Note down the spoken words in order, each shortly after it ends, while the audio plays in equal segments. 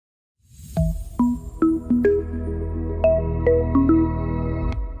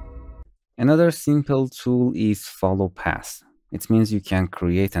Another simple tool is follow path. It means you can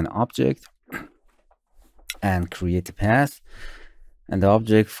create an object and create a path, and the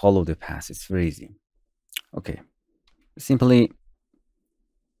object follow the path. It's very easy. Okay, simply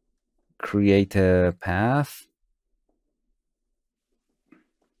create a path,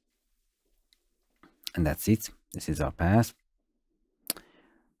 and that's it. This is our path.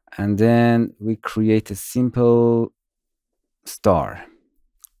 And then we create a simple star.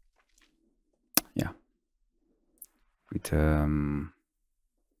 Yeah, with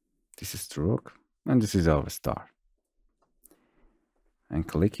this is stroke, and this is our star. And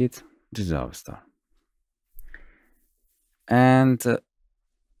click it. This is our star. And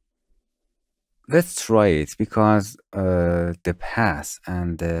let's try it, because the path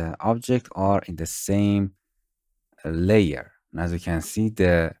and the object are in the same layer. And as you can see,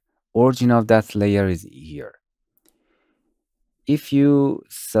 the origin of that layer is here. If you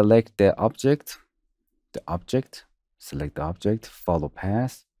select the object, select the object, follow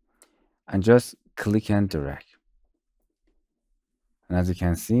path, and just click and drag. And as you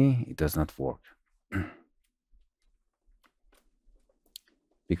can see, it does not work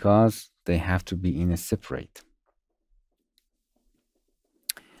because they have to be in a separate.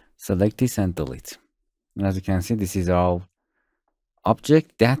 Select this and delete. And as you can see, this is our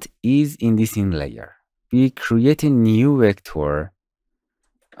object that is in this in layer. We create a new vector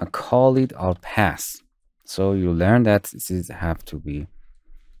and call it our path. So you learn that this is have to be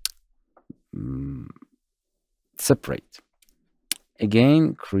separate.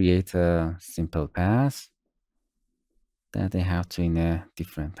 Again, create a simple path that they have to in a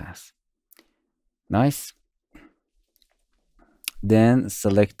different path. Nice. Then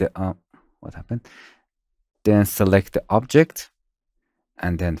select the what happened? Then select the object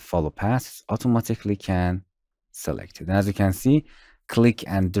and then follow path. Automatically can select it. And as you can see, click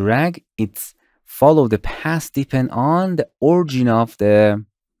and drag. It's follow the path depend on the origin of the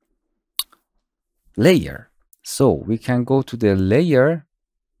layer. So we can go to the layer,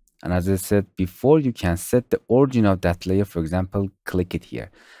 and as I said before, you can set the origin of that layer. For example, click it here.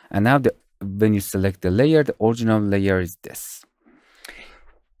 And now when you select the layer, the original layer is this.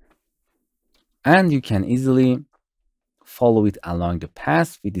 And you can easily follow it along the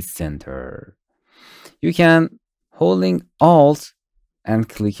path with the center. You can holding Alt and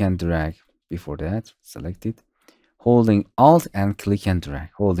click and drag. Before that, select it. Holding Alt and click and drag.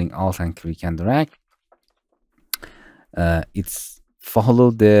 Holding Alt and click and drag. It's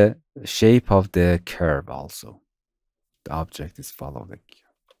follow the shape of the curve also. The object is follow the curve.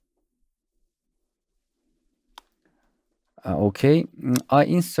 Okay, I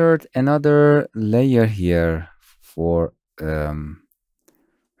insert another layer here for I'll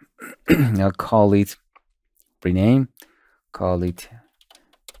call it rename, call it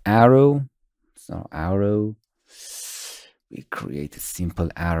arrow. So arrow, we create a simple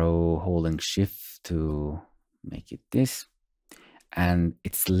arrow holding shift to make it this, and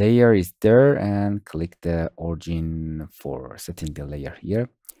its layer is there, and click the origin for setting the layer here.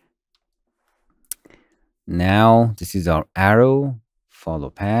 Now this is our arrow,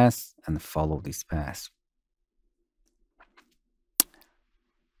 follow path and follow this path.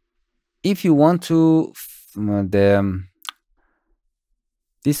 If you want to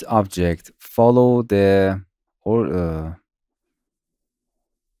this object follow the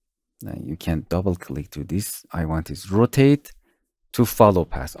you can double click to this. I want is rotate to follow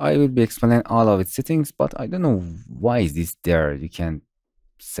path. I will be explaining all of its settings, but I don't know why is this there. You can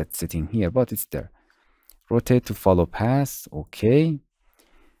set setting here, but it's there. Rotate to follow path. Okay.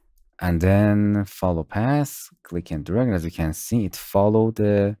 And then follow path, click and drag. As you can see, it follow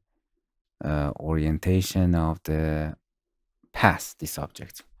the orientation of the path, this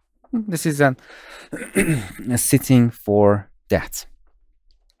object. This is a setting for that.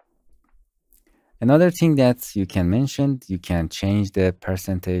 Another thing that you can mention, you can change the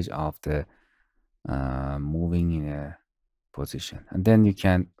percentage of the moving in a position, and then you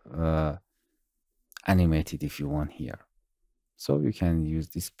can animate it if you want here. So you can use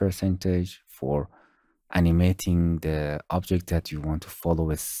this percentage for animating the object that you want to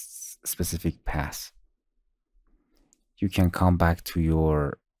follow a specific path. You can come back to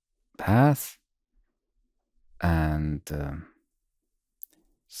your path and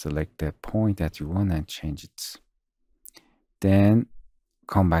select the point that you want and change it. Then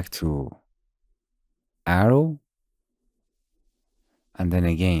come back to arrow, and then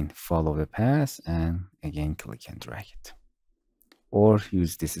again follow the path and again click and drag it, or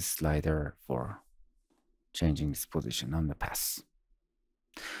use this slider for changing this position on the path.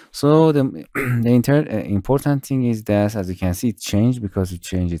 So the the important thing is that, as you can see, it changed because we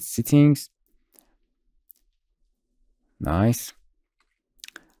changed its settings. Nice.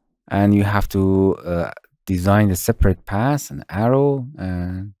 And you have to design a separate path, an arrow,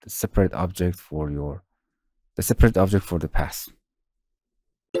 and a separate object for the path.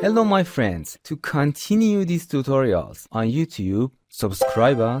 Hello my friends, to continue these tutorials on YouTube,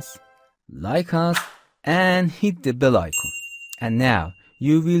 subscribe us, like us, and hit the bell icon. And now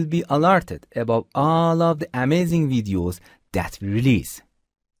you will be alerted about all of the amazing videos that we release.